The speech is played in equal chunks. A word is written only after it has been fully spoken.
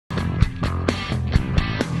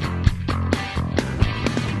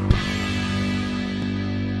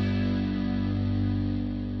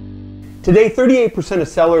Today, 38% of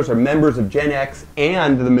sellers are members of Gen X,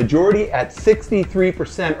 and the majority at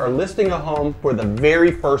 63% are listing a home for the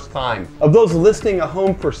very first time. Of those listing a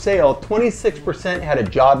home for sale, 26% had a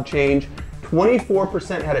job change,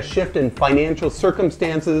 24% had a shift in financial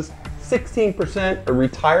circumstances, 16% are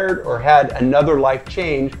retired or had another life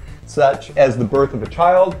change, such as the birth of a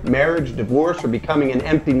child, marriage, divorce, or becoming an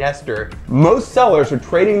empty nester. Most sellers are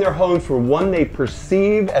trading their homes for one they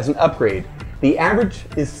perceive as an upgrade. The average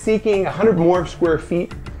is seeking 100 more square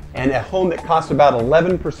feet and a home that costs about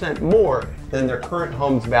 11% more than their current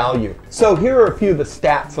home's value. So here are a few of the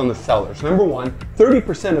stats on the sellers. Number one,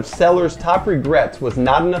 30% of sellers' top regrets was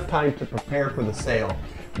not enough time to prepare for the sale.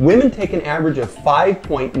 Women take an average of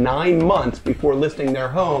 5.9 months before listing their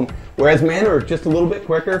home, whereas men are just a little bit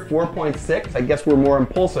quicker, 4.6. I guess we're more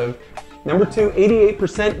impulsive. Number two,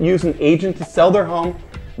 88% use an agent to sell their home.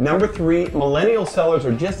 Number three, millennial sellers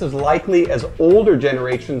are just as likely as older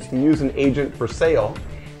generations to use an agent for sale.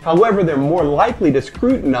 However, they're more likely to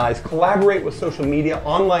scrutinize, collaborate with social media,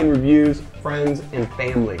 online reviews, friends, and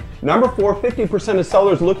family. Number four, 50% of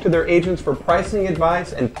sellers look to their agents for pricing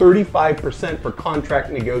advice and 35% for contract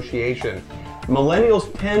negotiation.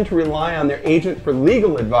 Millennials tend to rely on their agent for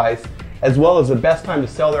legal advice as well as the best time to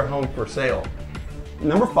sell their home for sale.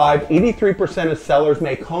 Number five, 83% of sellers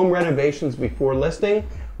make home renovations before listing.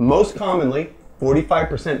 Most commonly,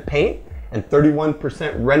 45% paint and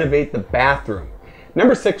 31% renovate the bathroom.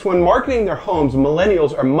 Number six, when marketing their homes,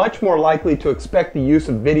 millennials are much more likely to expect the use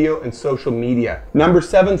of video and social media. Number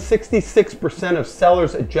seven, 66% of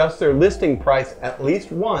sellers adjust their listing price at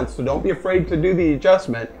least once, so don't be afraid to do the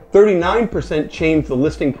adjustment. 39% change the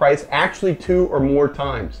listing price actually 2 or more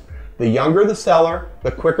times. The younger the seller,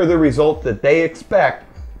 the quicker the result that they expect.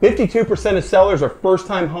 52% of sellers are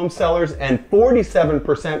first-time home sellers and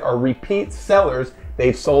 47% are repeat sellers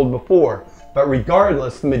they've sold before. But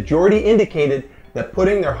regardless, the majority indicated that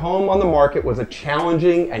putting their home on the market was a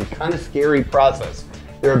challenging and kind of scary process.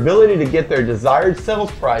 Their ability to get their desired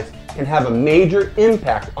sales price can have a major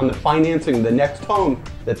impact on the financing of the next home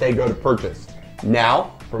that they go to purchase.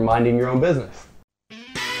 Now, for minding your own business.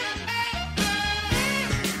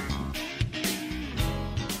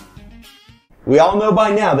 We all know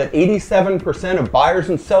by now that 87% of buyers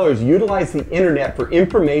and sellers utilize the internet for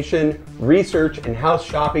information, research, and house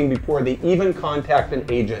shopping before they even contact an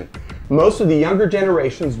agent. Most of the younger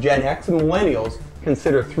generations, Gen X and Millennials,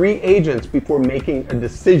 consider 3 agents before making a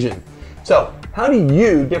decision. So, how do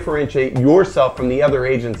you differentiate yourself from the other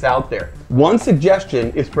agents out there? One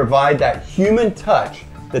suggestion is provide that human touch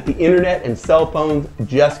that the internet and cell phones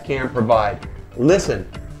just can't provide. Listen.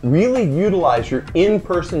 Really utilize your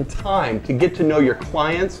in-person time to get to know your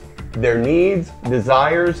clients, their needs,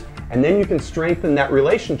 desires, and then you can strengthen that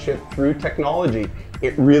relationship through technology.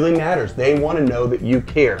 It really matters. They want to know that you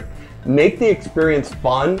care. Make the experience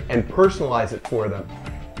fun and personalize it for them.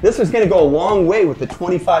 This is going to go a long way with the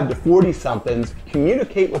 25 to 40 somethings.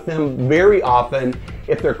 Communicate with them very often.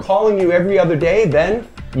 If they're calling you every other day, then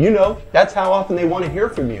you know that's how often they want to hear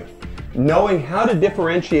from you. Knowing how to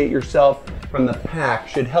differentiate yourself from the pack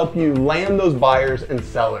should help you land those buyers and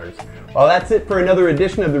sellers. Well, that's it for another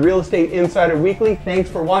edition of the Real Estate Insider Weekly. Thanks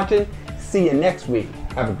for watching. See you next week.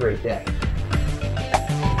 Have a great day.